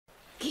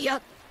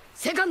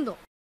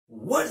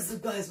What is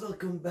up, guys?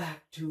 Welcome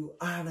back to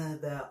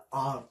another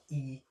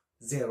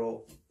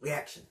rezero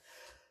reaction.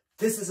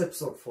 This is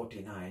episode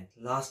 49.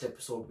 Last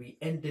episode we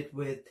ended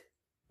with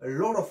a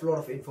lot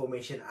of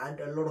information and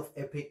a lot of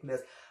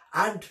epicness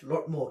and a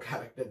lot more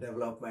character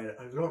development.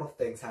 A lot of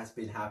things has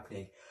been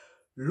happening.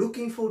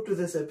 Looking forward to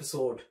this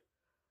episode.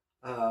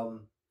 After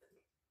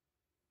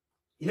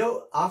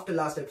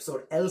last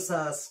episode,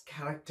 Elsa's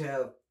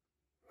character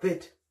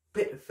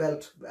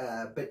felt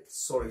a bit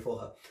sorry for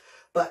her.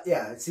 But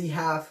yeah, she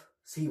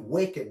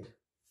awakened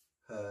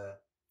her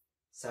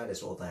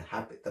sadness, or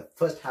the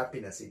first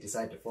happiness she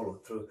decided to follow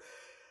through.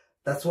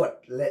 That's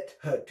what led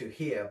her to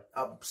here.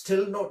 I'm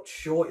still not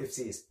sure if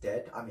she is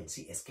dead. I mean,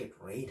 she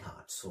escaped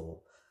Reinhardt,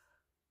 so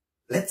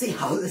let's see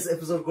how this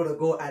episode gonna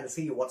go and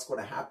see what's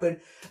gonna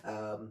happen.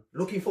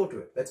 Looking forward to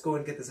it. Let's go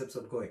and get this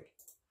episode going.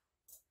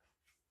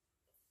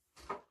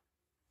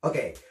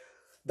 Okay,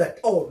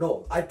 oh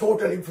no, I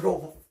totally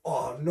forgot.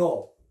 Oh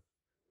no.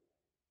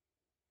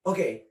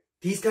 Okay,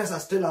 these guys are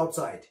still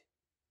outside.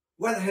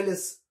 Where the hell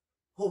is...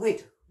 Oh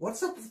wait,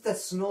 what's up with the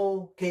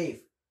snow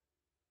cave?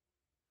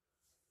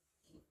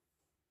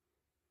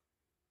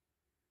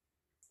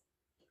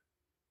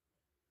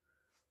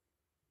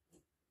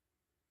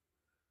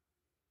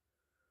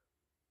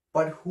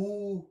 But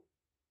who...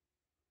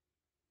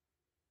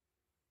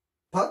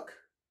 Puck?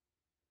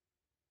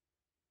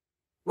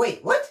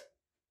 Wait, what?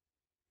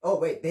 Oh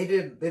wait,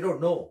 they don't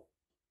know.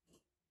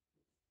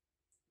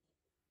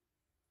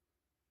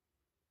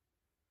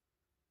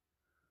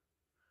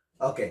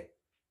 Okay,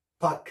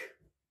 Puck.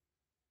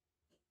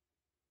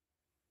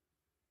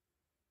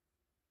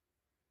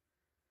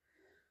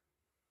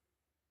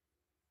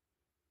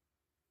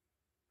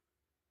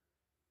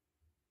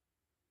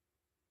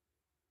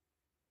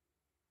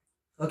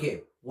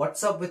 Okay,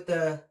 what's up with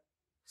the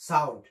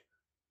sound?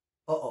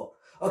 Uh-oh.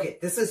 Okay,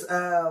 this is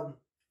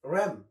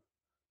Ram.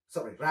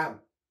 Sorry,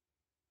 Ram.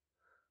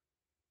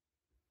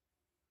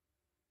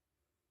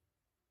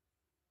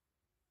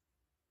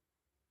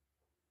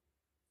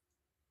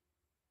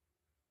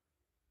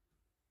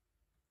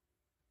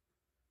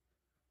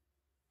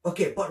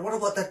 Okay, but what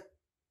about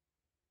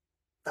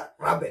that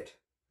rabbit?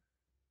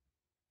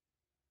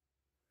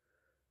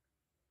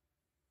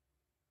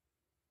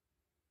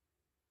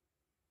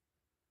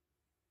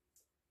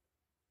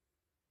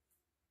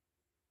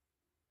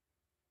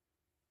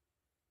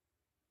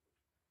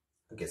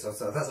 Okay, so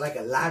that's like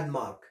a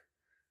landmark.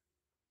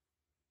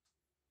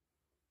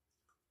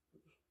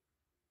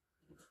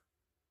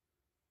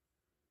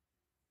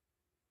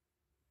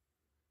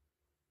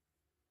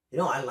 You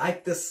know, I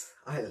like this.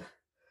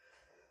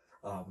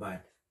 Oh man.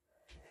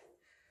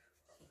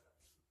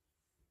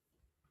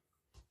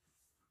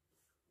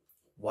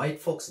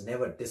 White folks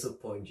never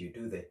disappoint you,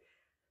 do they?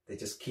 They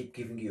just keep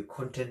giving you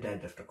content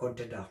and after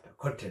content after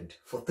content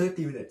for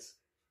 30 minutes.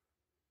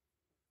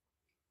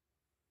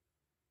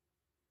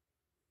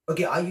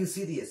 Okay, are you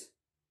serious?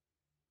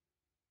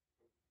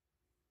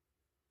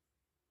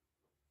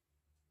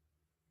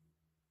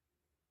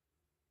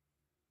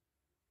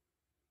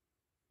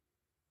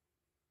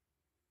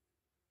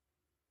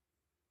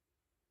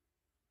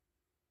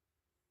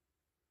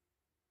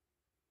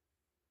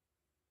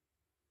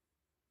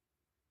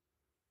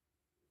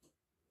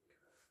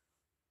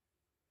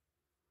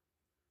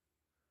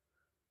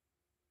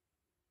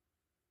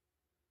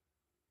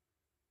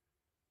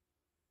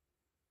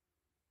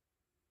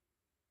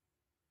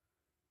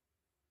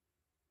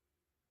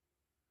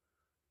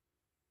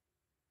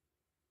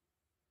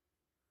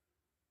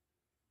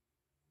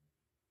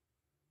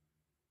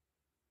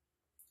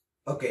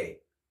 Okay.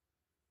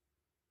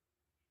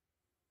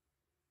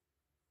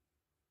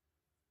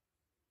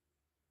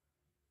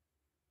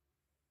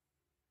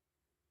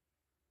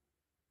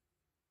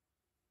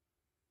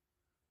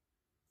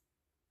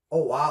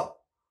 Oh wow.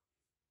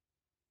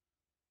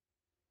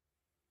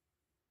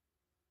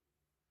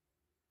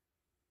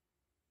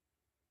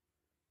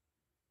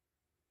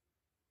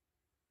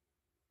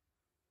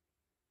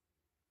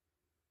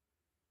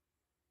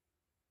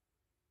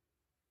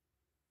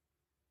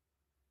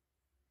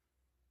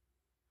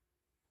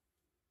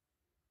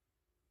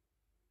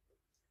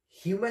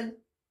 Human?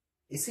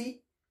 Is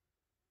he?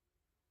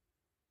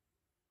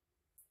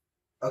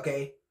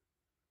 Okay.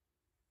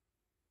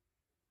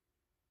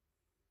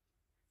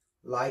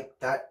 Like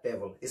that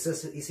devil.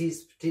 Is he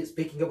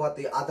speaking about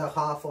the other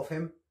half of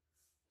him?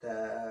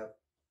 I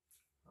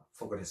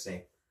forgot his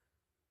name.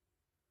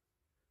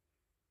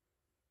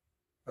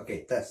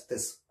 Okay, that's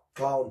this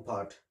clown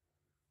part.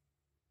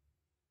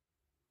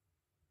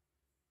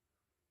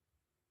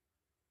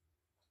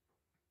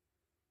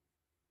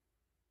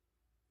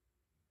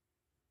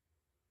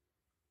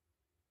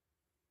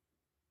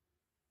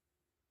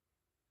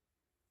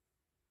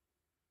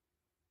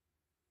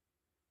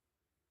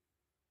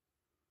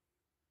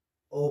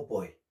 Oh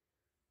boy.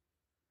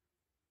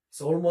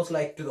 It's almost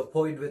like to the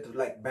point with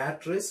like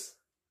Beatrice.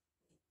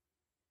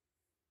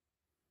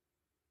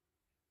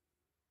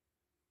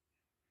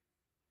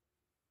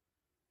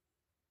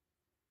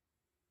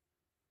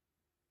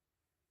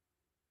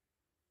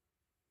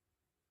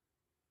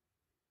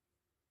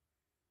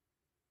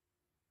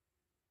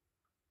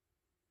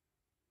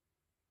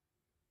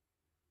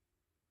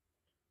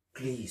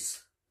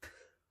 Please,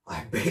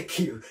 I beg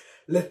you,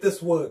 let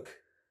this work.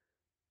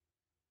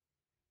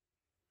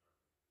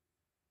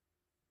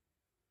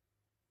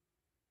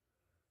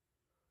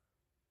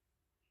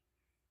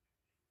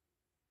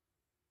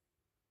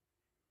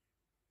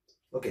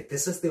 Okay,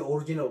 this is the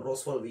original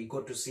Roswell we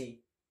got to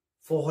see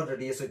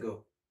 400 years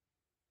ago.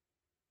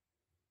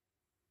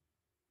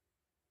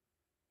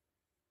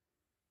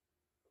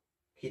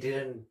 He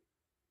didn't,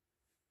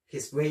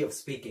 his way of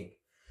speaking.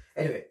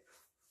 Anyway.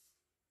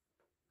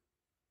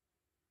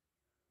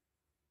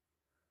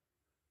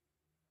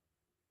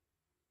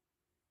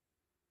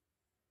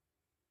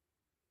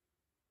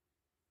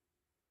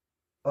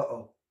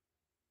 Uh-oh.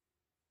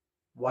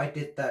 Why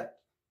did that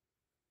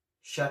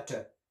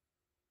shutter?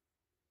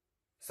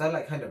 Is that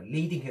like kind of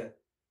leading her?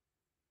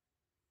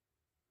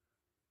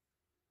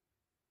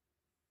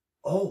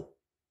 Oh.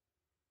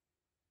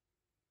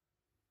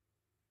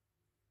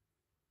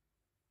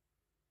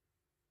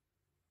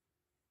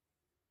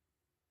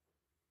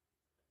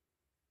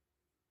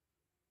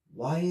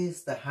 Why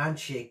is the hand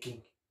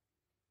shaking?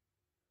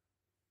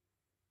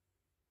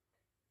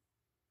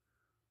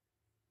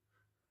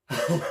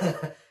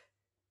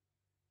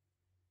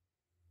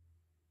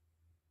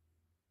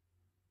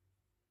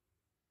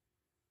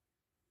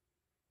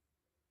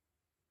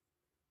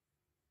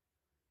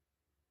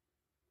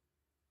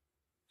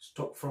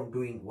 Stop from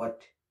doing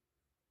what?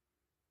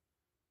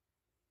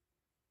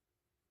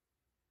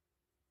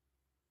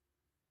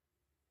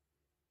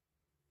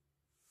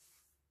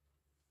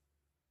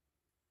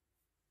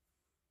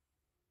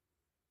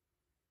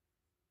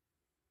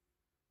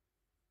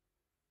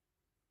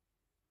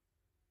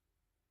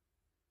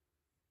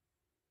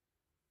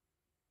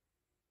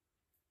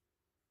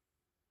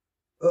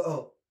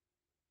 Uh-oh.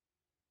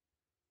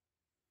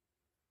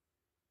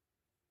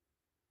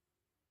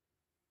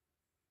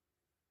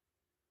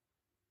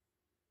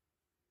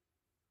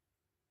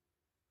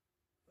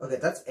 Okay,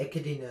 that's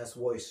Echidna's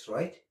voice,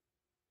 right?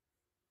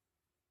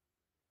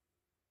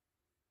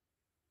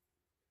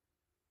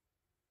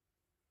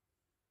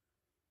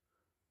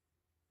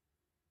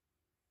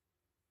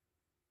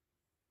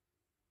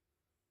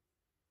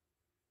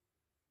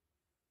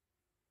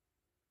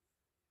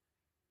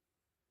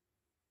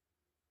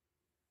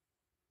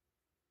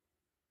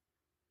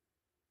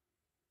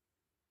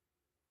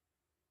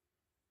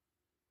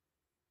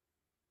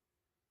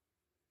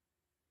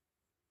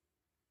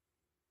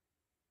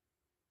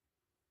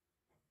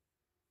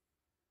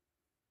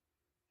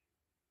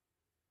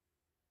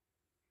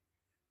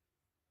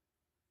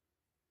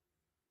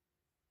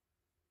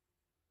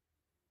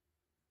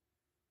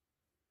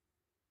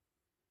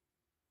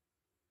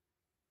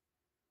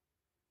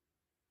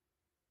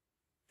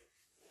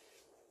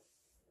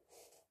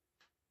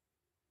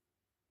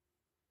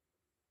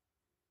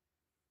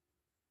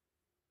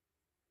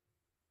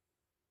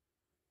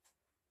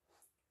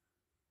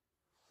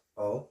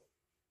 Oh.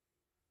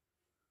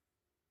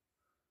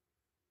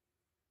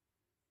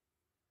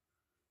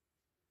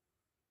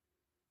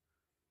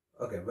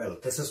 Okay, well,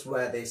 this is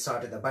where they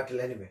started the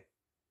battle anyway.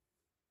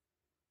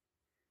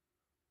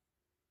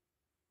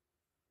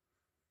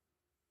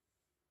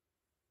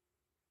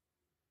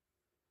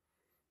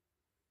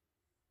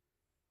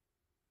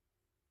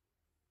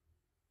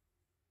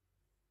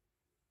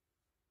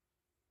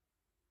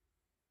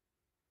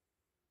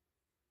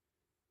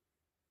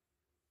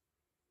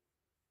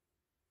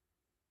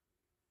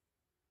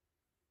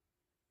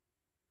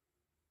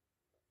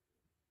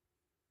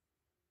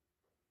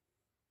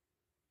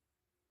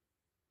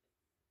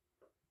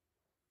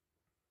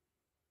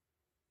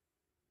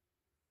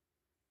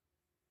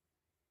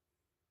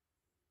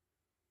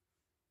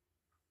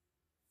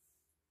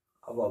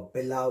 Our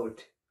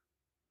beloved.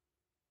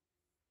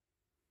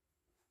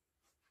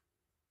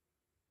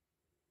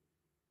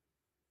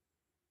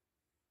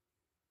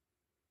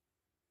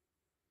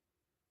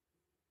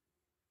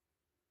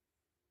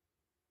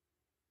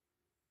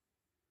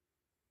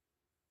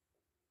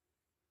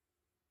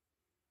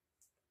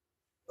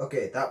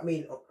 Okay, that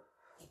means...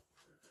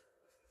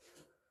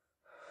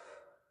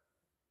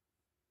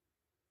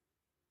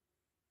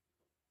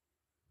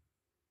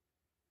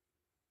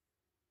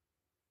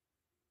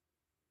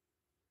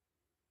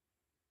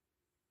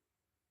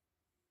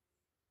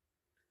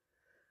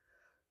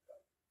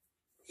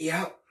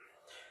 Yeah.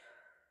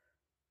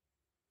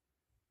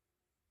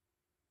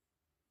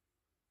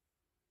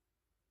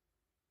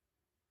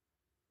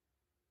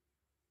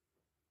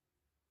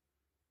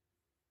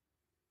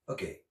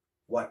 Okay,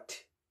 what?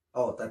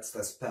 Oh, that's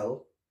the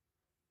spell.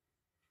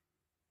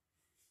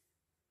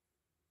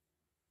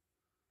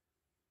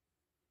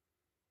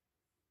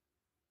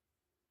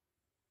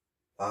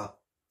 Ah.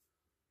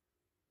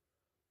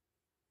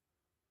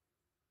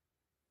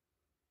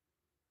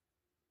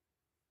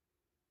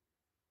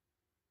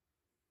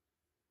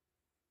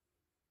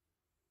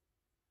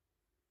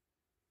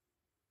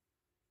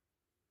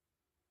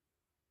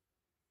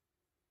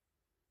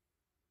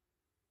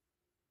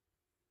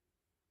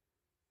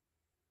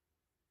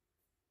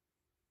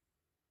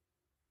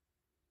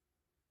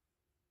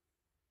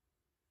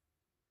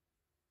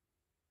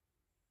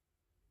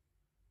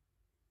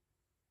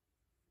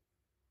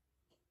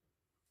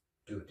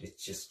 dude,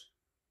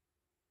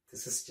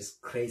 this is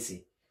just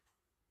crazy.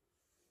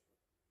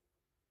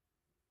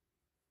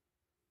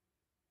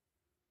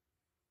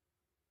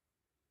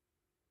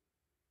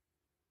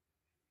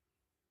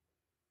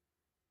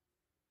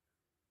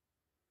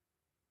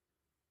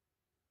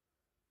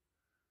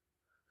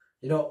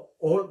 You know,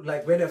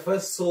 like when I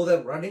first saw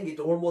them running, it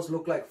almost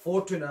looked like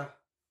Fortuna.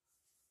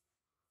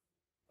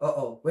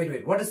 Uh-oh,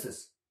 wait, what is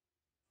this?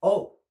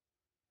 Oh,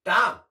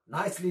 damn,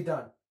 nicely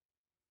done.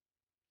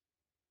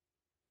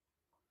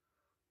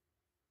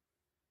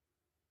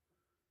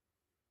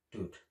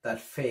 Dude, that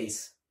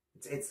face,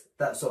 it's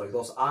that, sorry,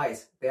 those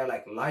eyes, they are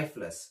like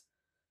lifeless.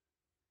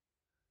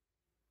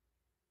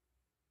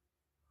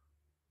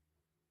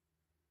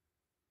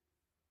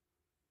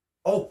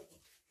 Oh,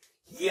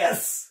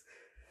 yes!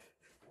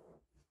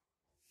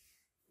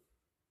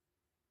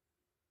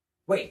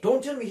 Wait,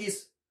 don't tell me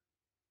he's...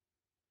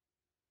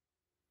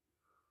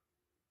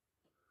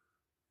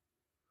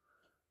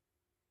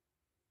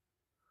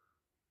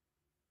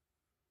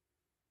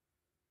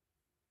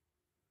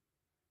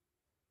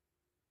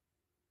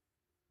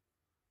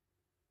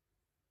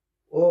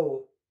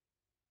 Oh,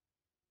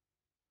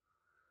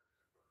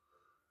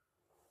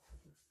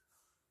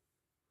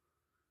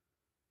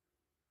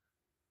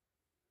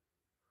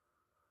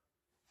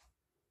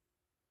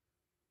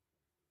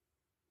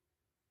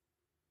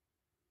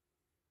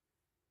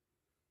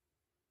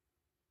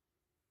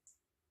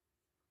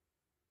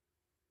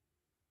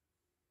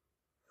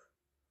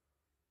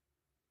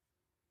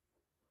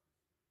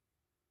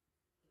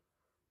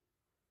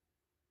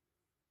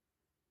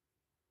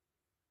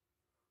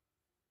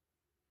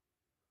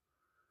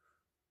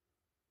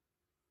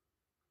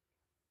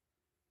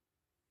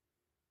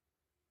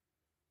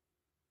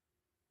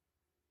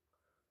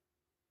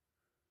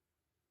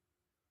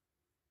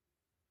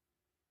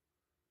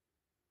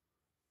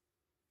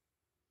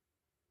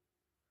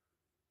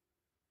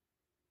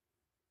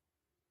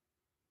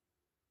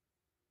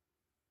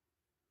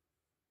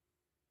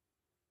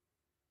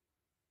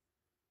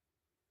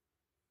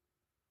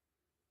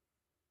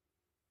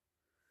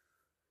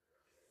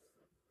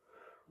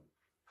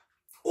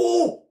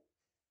 oh!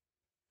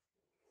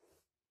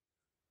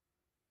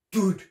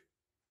 Dude,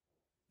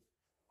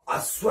 I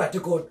swear to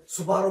God,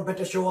 Subaru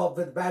better show up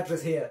with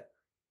Beatrice here.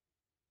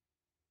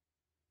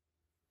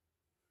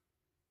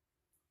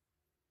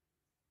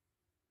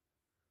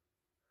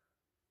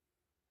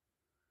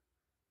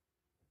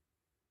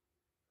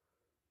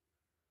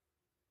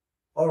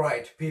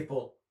 Alright,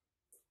 people.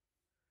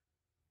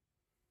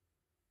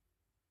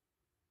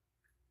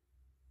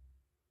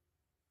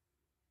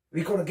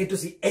 We're gonna get to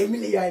see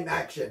Emilia in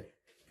action.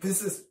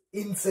 This is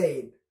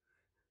insane.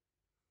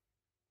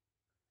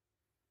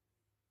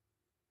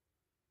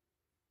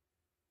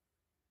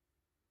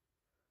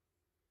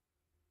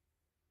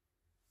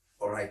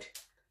 Alright,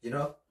 you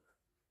know,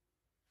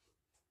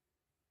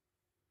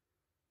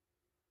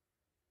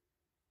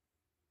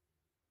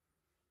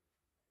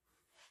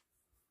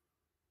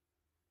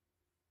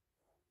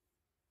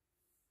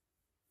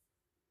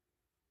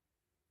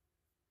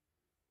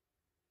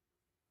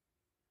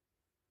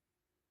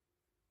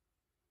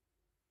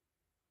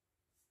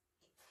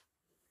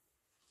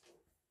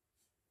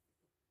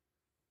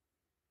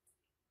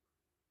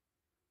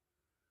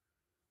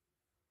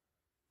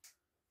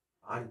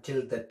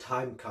 until the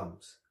time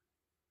comes.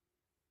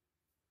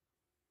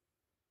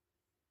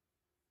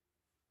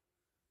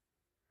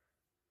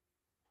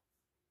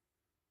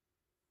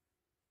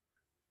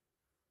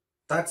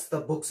 That's the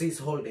books he's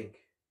holding.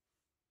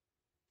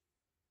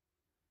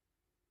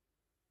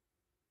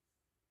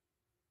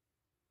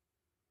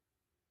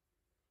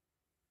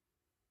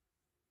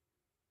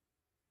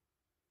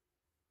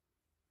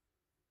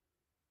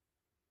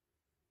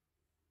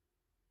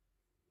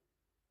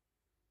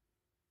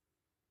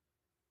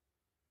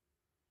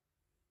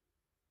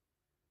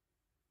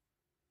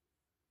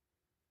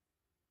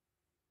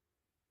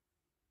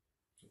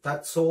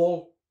 That's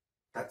all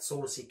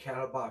he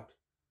care about.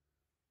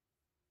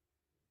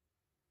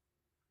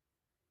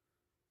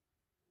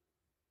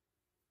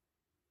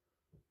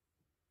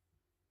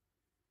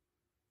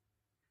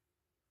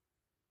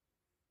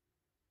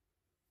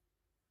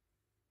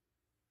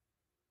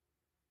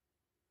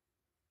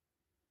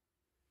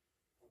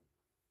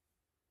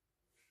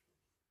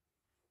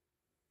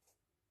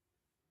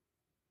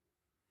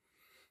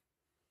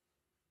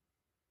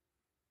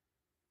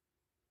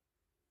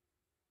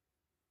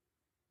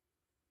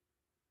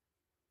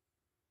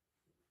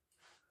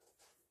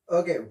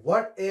 Okay,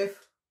 what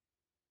if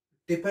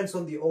depends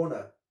on the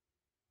owner?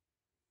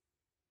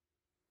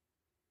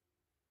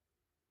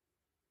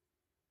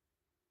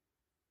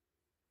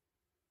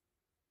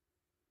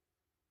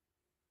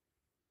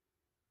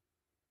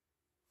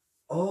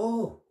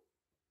 Oh,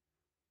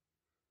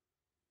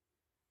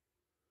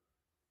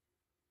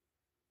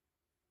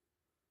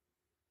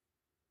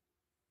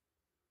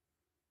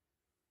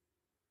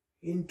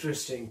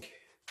 interesting.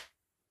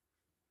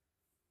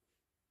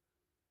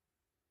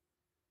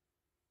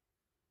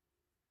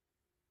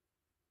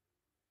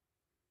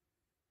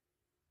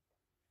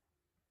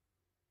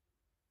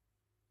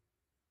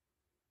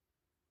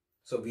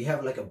 So we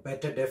have like a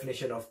better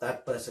definition of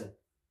that person.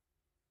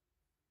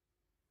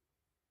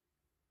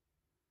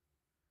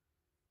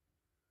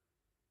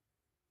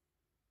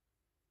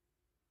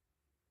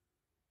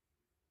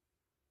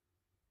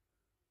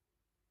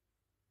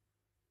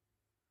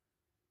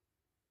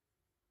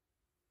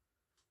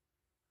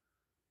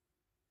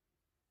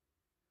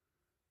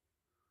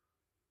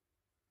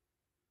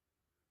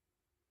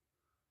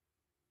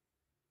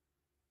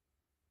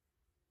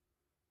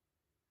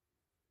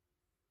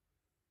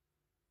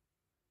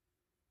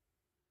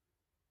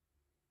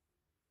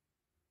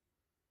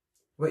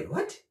 Wait,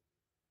 what?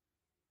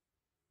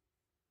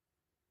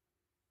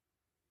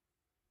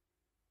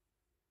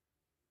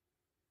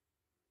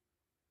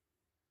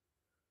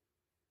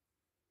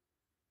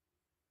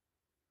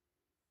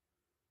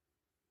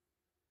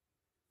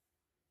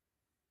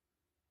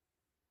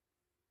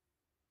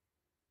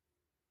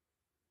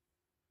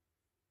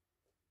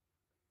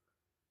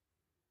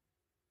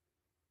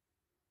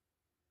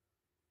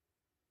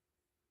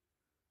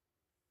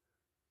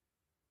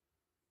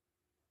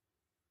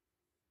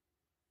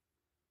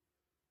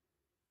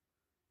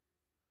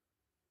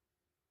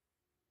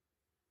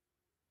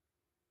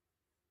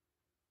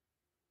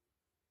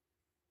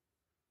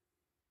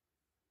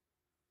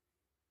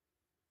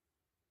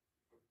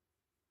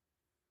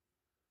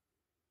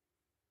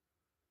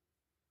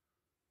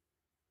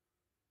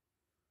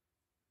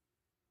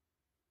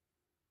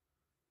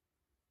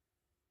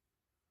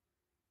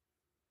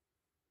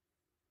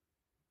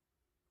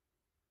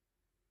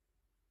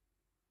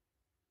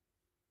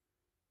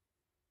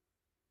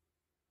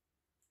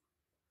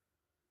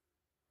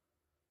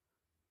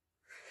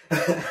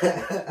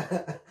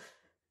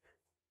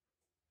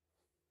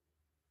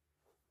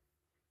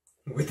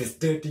 With his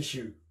dirty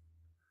shoe.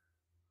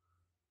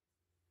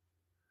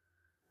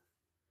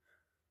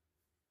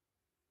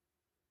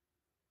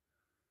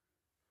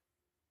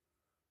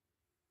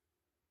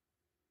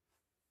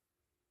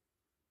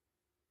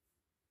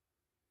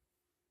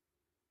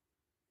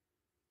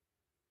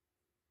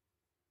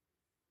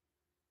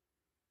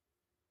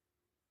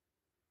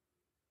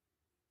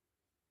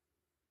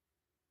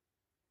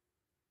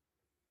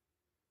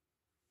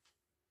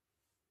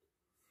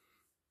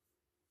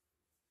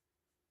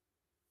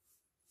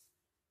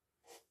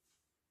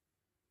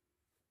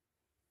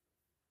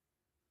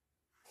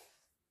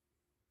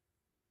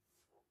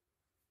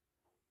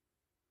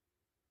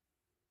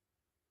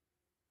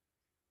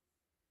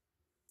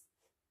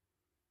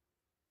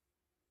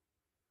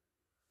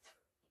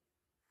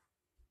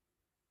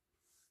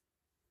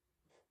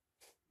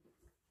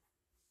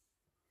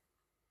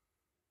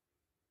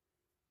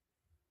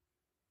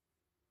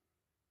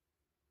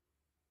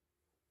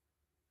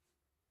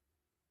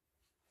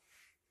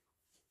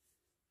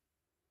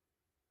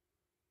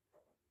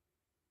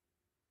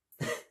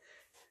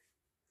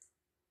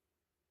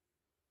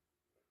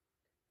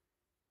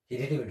 He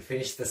didn't even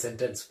finish the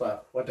sentence,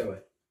 but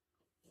whatever.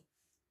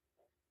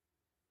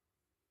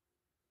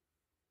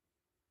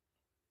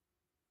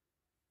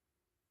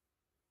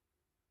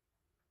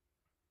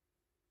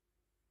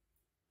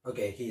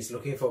 Okay, he's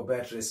looking for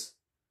Beatrice.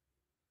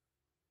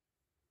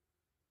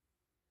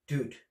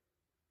 Dude.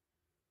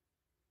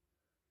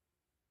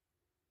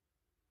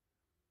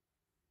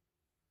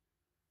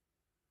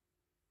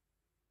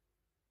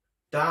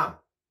 Damn.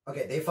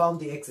 Okay, they found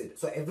the exit.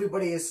 So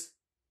everybody is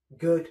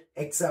good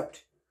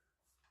except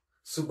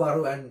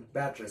Subaru and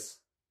Beatrice.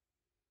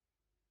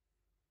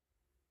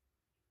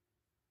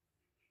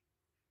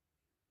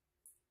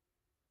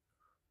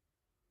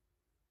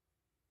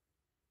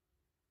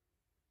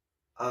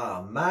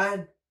 Ah,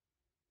 man.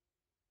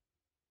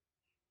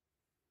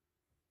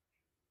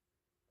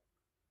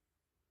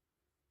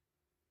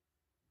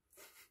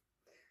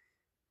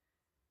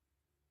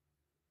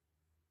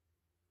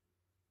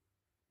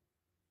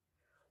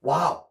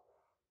 Wow.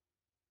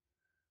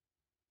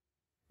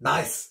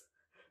 Nice.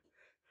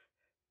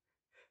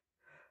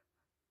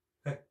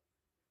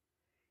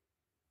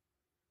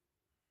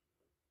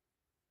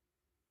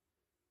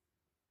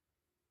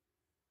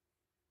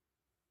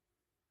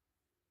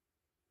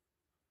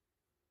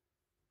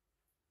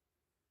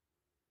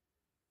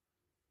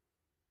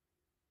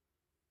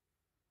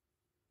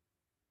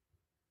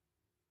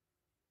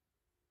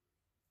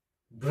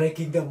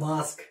 Breaking the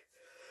mask.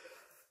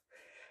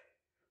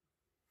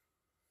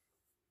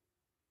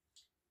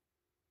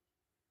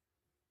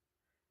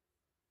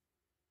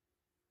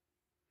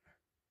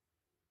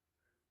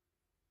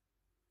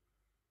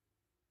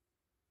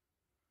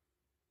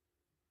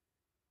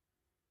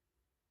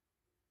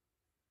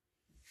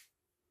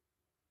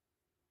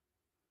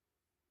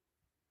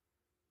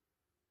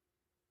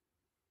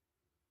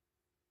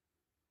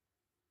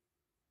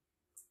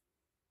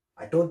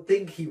 I don't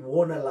think he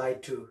wanna lie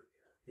to.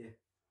 Yeah.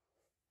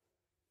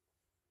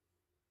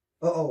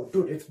 Uh-oh,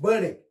 dude, it's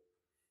burning.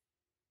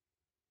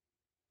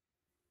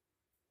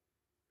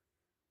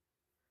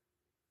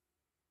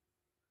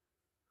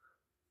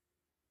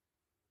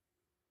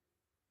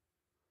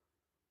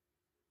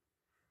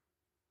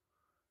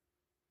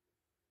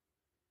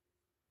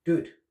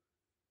 Dude.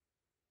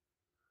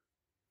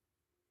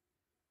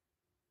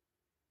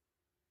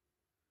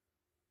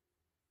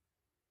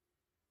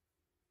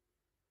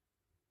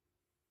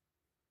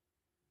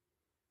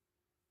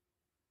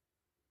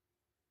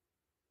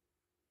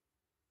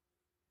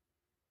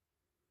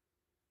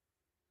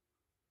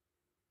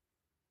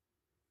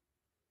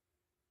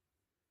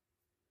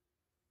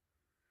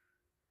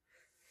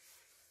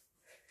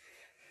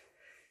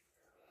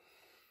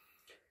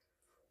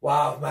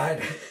 Wow,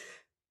 man.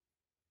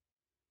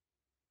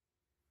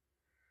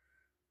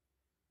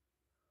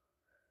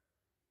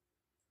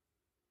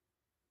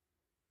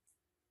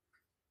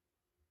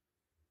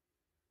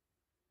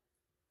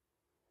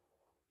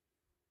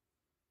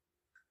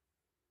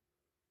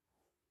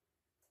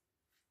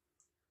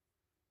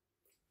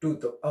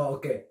 Oh,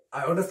 okay.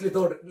 I honestly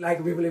thought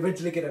like we will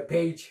eventually get a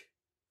page.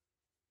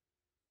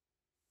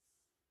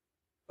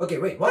 Okay,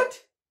 wait,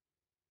 what?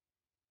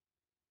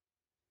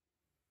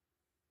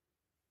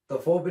 The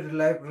forbidden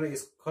library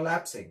is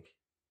collapsing.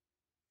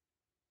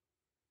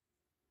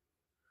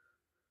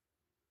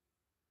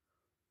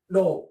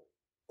 No.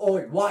 Oh,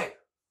 why?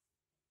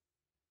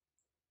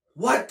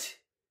 What?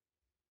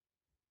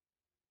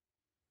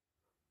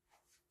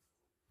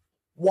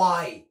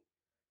 Why?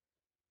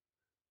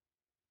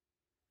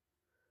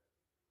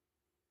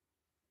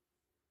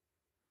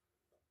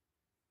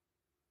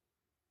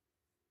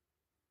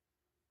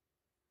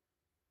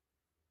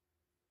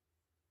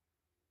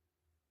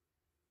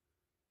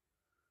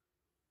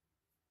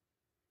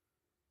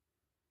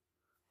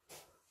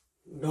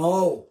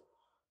 No.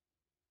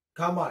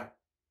 Come on.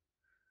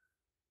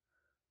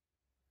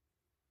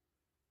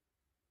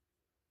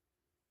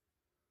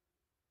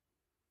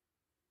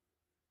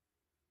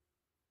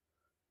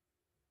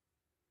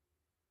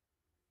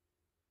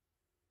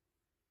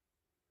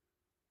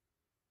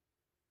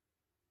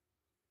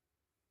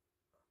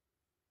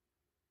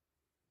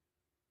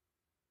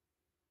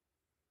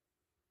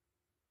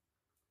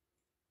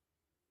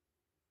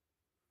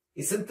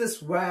 Isn't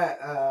this where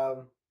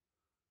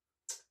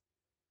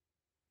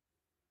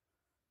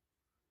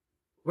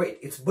wait,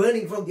 it's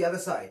burning from the other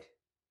side.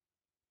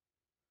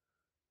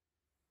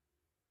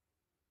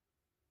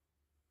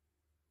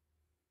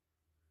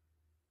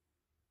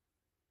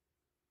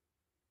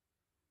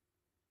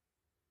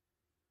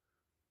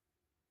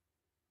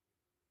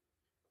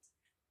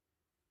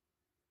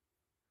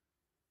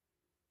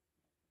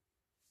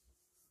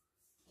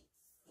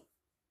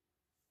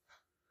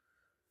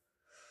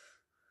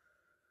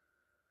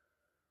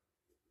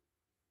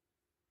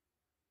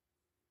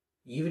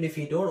 Even if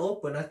you don't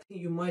open, I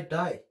think you might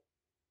die.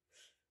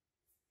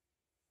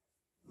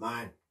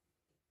 Man.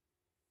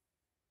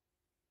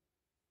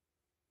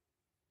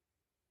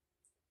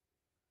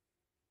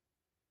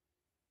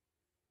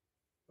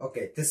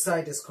 Okay, this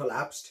side is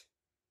collapsed.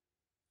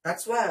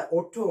 That's where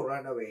Otto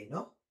ran away,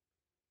 no?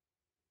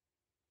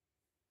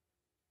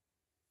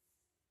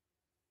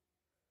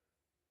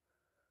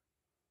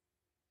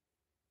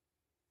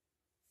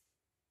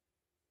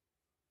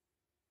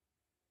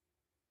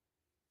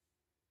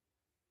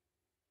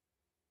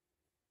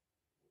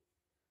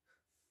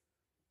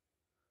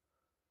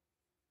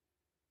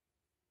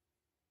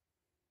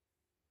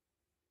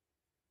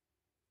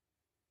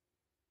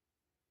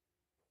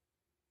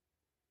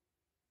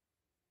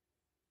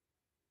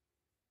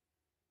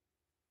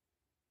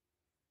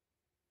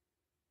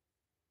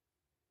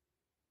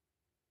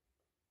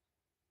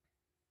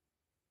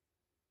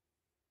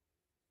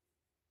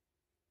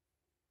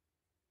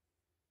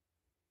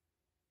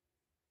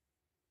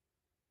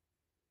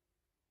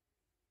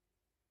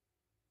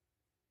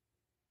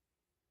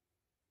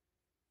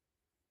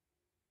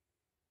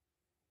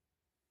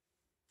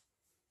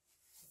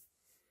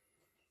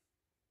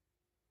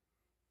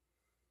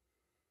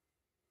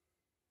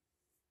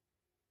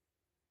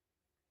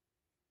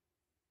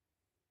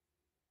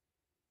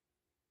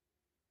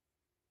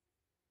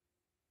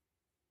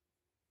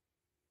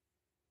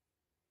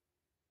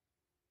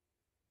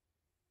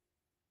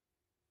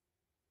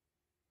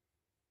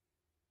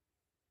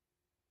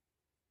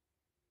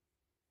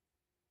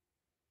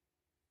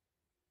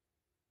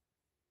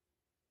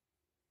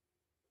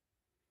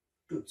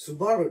 Dude,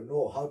 Subaru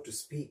know how to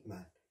speak,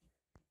 man.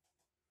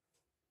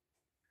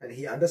 And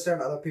he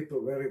understands other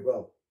people very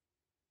well.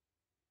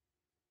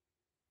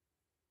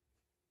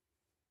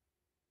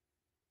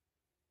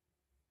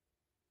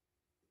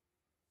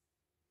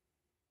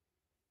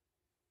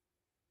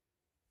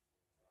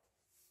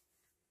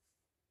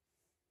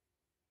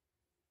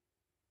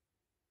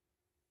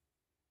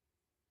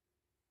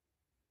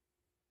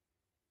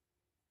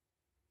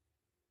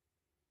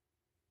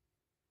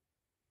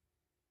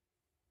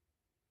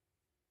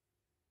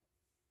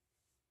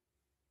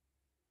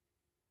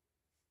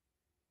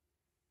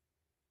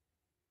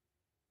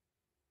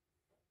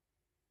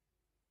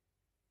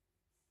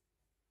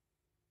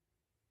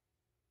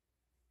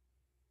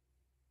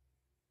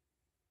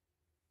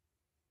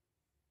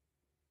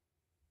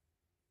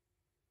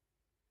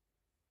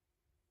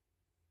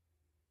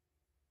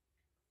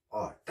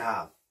 Oh,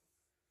 damn.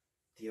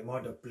 The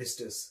amount of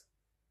blisters.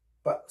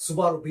 But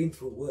Subaru been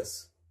through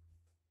worse.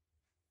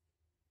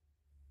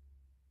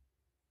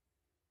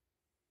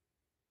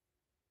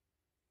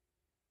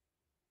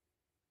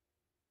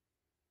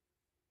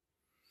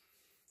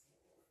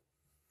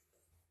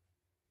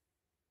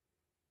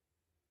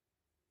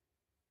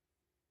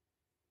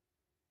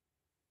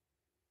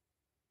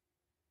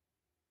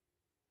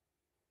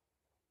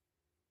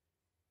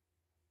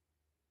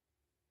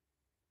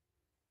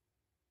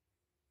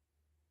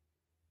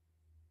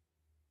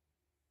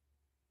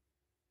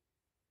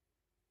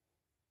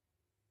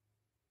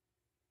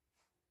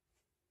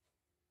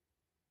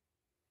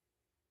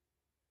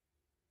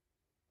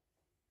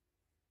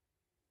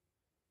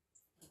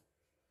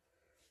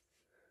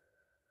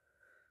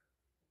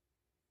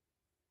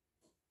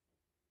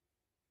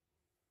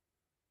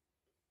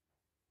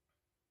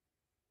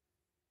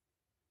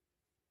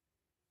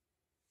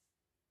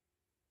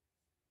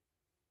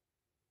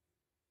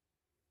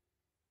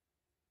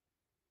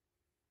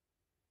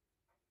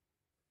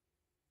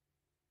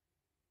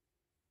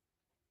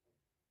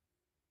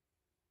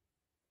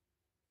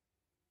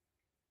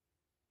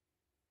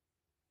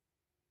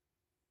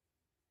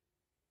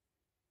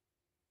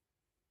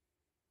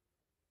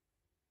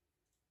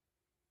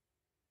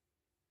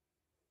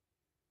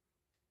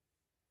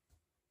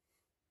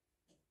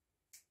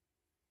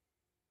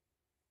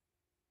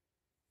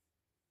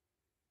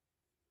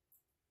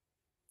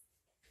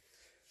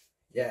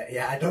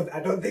 Yeah. I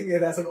don't think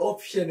that's an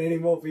option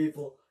anymore,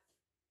 people.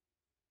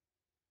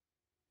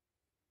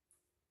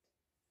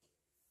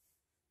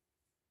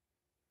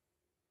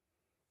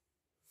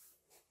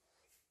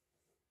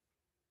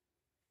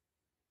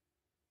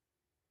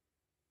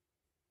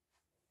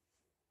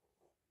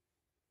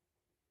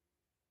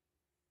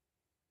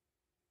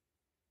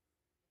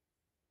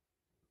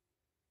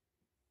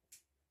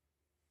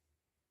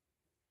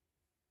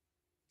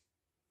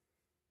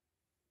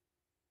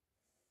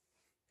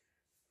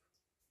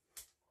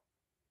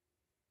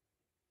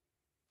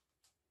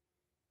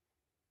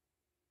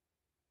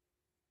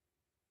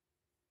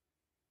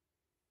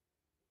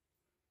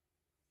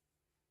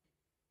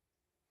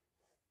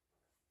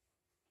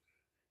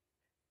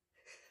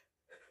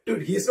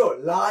 Dude, he's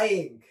not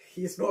lying.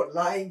 He's not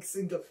lying.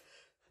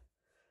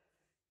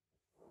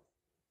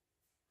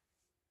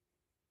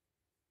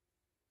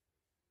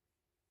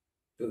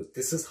 Dude,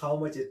 this is how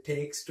much it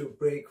takes to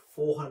break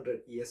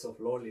 400 years of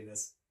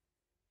loneliness.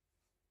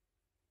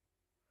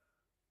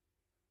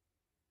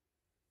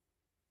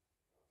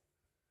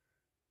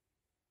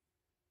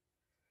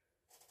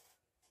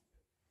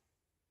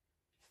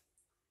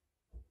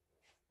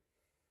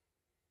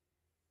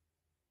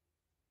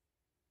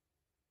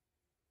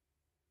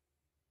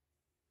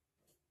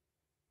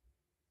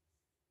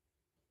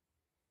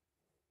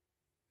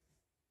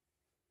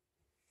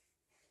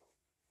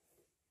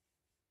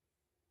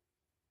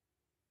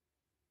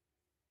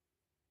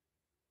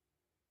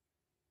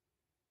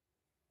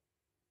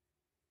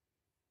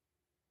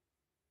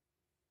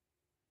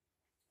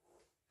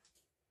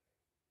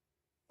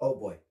 Oh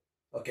boy.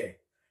 Okay.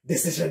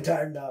 Decision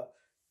time now.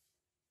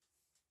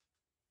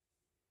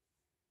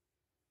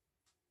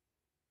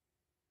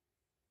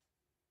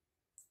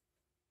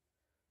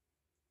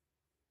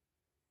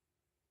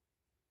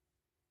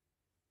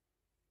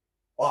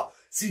 Oh,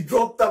 she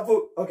dropped the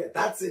book. Okay,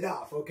 that's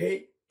enough,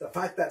 okay? The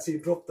fact that she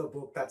dropped the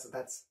book,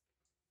 that's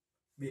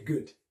be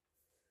good.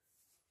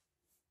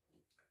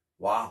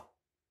 Wow.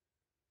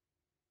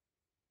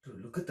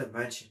 Dude, look at the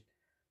mansion.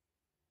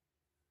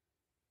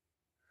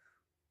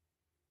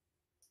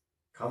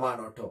 Come on,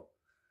 Otto.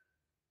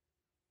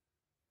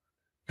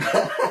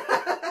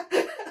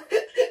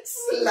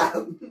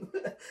 Slam.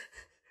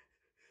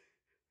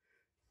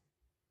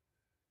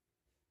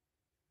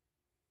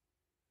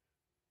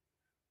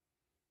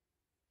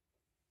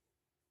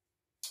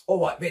 Oh,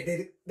 what?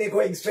 Wait, they're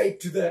going straight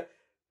to the...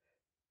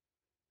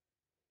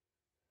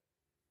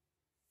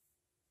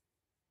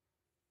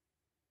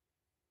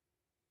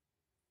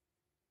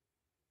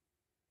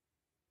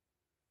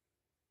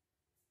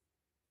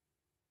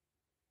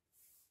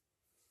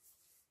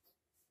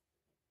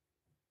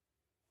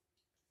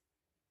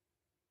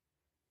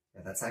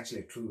 Yeah, that's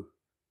actually true.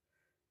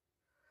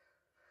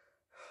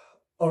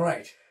 All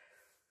right.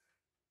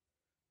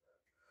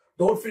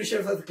 Don't finish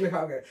it with a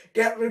cliffhanger.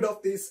 Get rid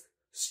of this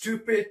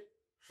stupid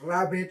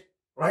rabbit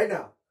right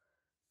now.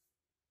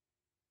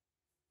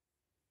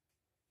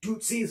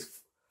 Dude, see,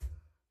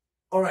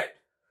 all right.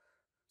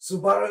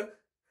 Subaru,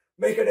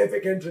 make an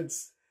epic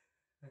entrance.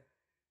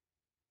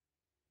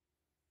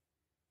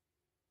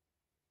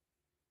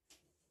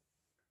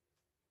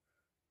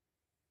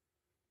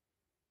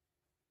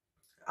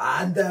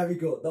 And there we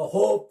go. The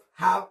hope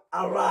have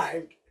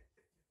arrived.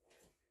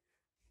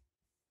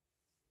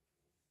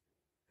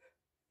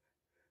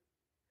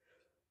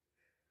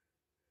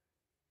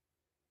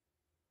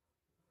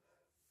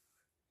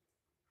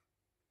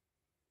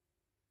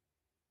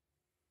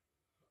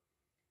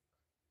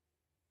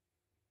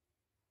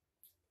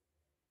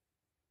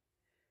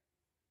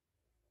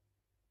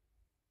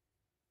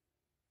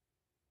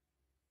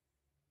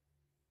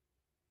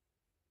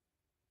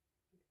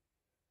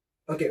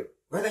 Okay,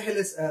 where the hell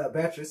is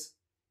Beatrice?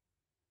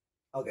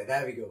 Okay,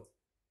 there we go.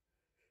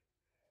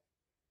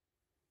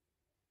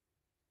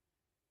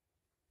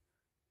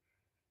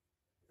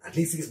 At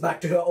least he's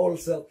back to her old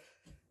self.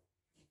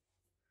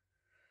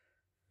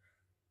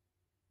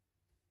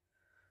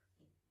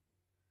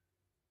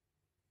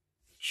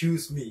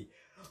 Choose me.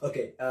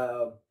 Okay,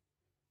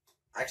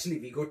 actually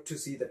we got to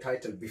see the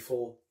title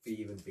before we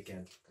even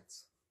began.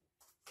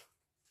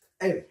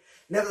 Anyway,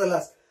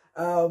 nevertheless,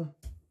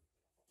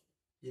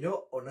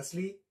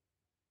 honestly,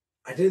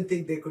 I didn't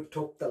think they could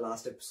top the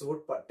last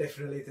episode, but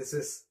definitely this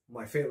is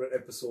my favorite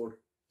episode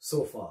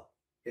so far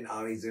in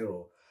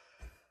rezero.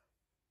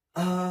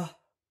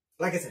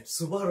 Like I said,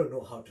 Subaru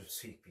know how to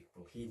speak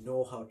people. He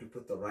know how to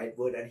put the right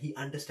word, and he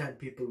understand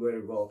people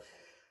very well.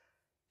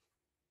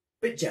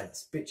 Bit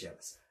jealous, bit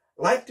jealous.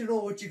 Like to know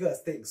what you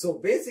guys think. So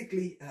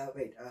basically,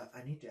 wait,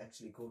 I need to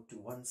actually go to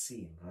one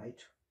scene, right?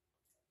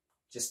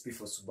 Just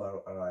before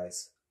Subaru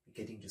arrives, we're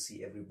getting to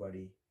see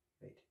everybody.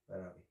 Wait, where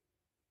are we?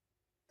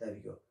 There we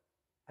go.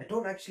 I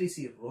don't actually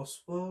see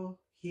Roswell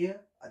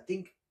here. I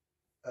think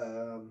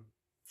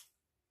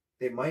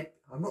they might,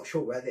 I'm not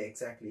sure where they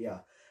exactly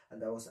are.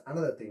 And that was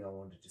another thing I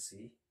wanted to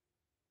see.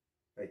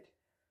 Wait.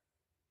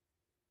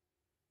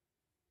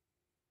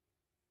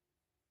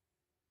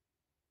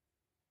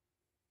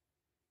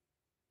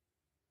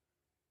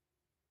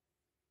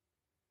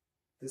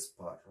 this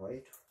part,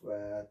 right?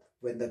 Where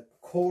when the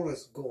core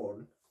is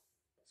gone,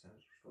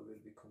 will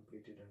be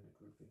completed and it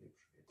will be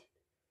liberated.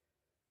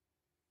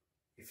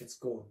 If it's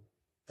gone,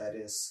 that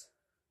is...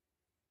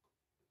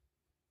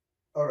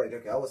 Alright,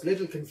 okay, I was a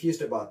little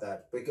confused about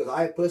that because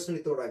I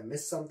personally thought I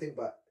missed something,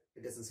 but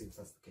it doesn't seem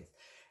that's the case.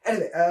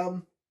 Anyway,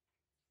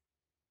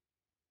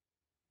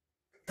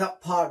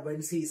 that part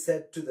when he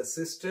said to the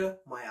sister,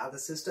 my other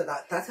sister,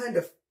 that kind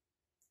of,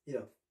 you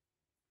know,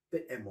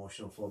 bit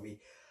emotional for me.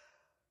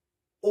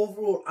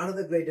 Overall,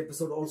 another great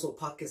episode. Also,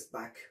 Puck is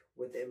back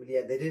with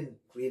Emilia. They didn't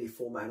really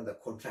form another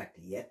contract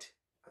yet.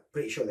 I'm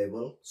pretty sure they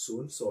will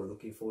soon, so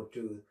looking forward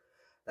to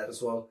that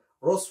as well.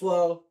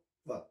 Roswell,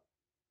 well,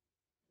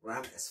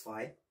 Ram is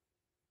fine.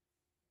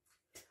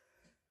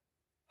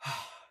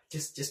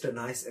 Just a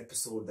nice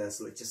episode. There's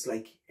just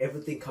like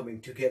everything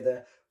coming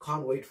together.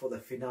 Can't wait for the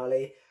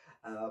finale.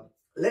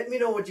 Let me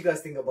know what you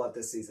guys think about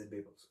this season,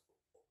 people.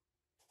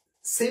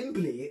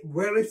 Simply,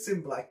 very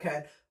simple. I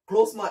can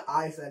close my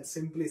eyes and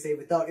simply say,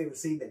 without even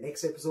seeing the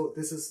next episode,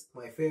 this is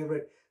my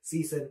favorite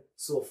season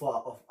so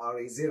far of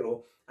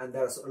rezero, and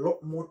there's a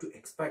lot more to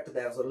expect.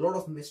 There's a lot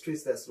of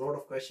mysteries, there's a lot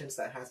of questions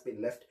that has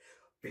been left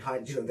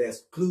behind. You know,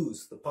 there's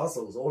clues, the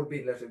puzzles all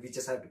been left. We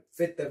just have to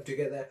fit them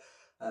together.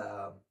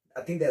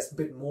 I think there's a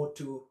bit more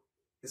to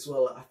as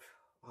well.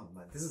 Oh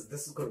man, this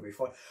is going to be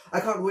fun. I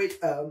can't wait.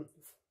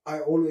 I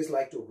always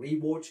like to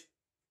rewatch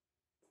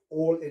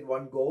all in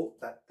one go.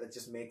 That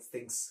just makes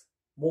things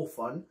more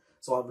fun.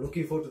 So I'm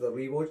looking forward to the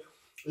rewatch.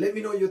 Let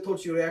me know your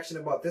thoughts, your reaction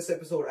about this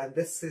episode and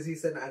this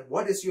season, and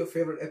what is your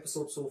favorite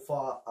episode so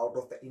far out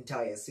of the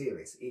entire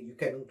series. You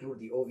can include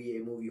the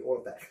OVA movie, all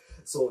of that.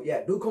 So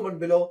yeah, do comment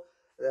below.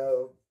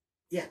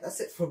 Yeah,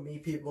 that's it from me,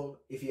 people.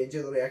 If you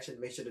enjoy the reaction,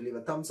 make sure to leave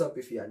a thumbs up.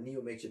 If you are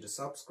new, make sure to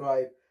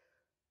subscribe.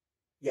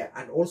 Yeah,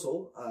 and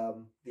also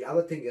the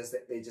other thing is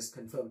that they just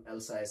confirmed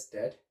Elsa is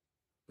dead,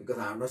 because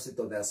I honestly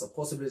thought there's a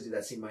possibility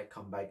that she might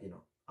come back, you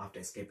know, after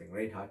escaping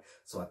Reinhardt.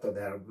 So I thought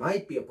there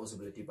might be a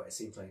possibility, but it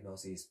seems like no,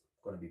 she's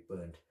going to be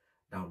burned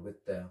down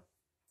with the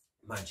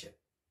mansion.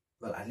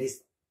 Well, at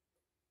least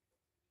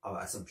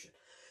our assumption.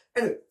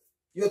 Anyway,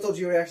 your thoughts,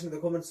 your reaction in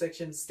the comment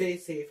section. Stay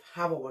safe,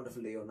 have a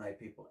wonderful day or night,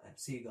 people, and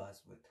see you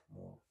guys with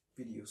more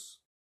videos.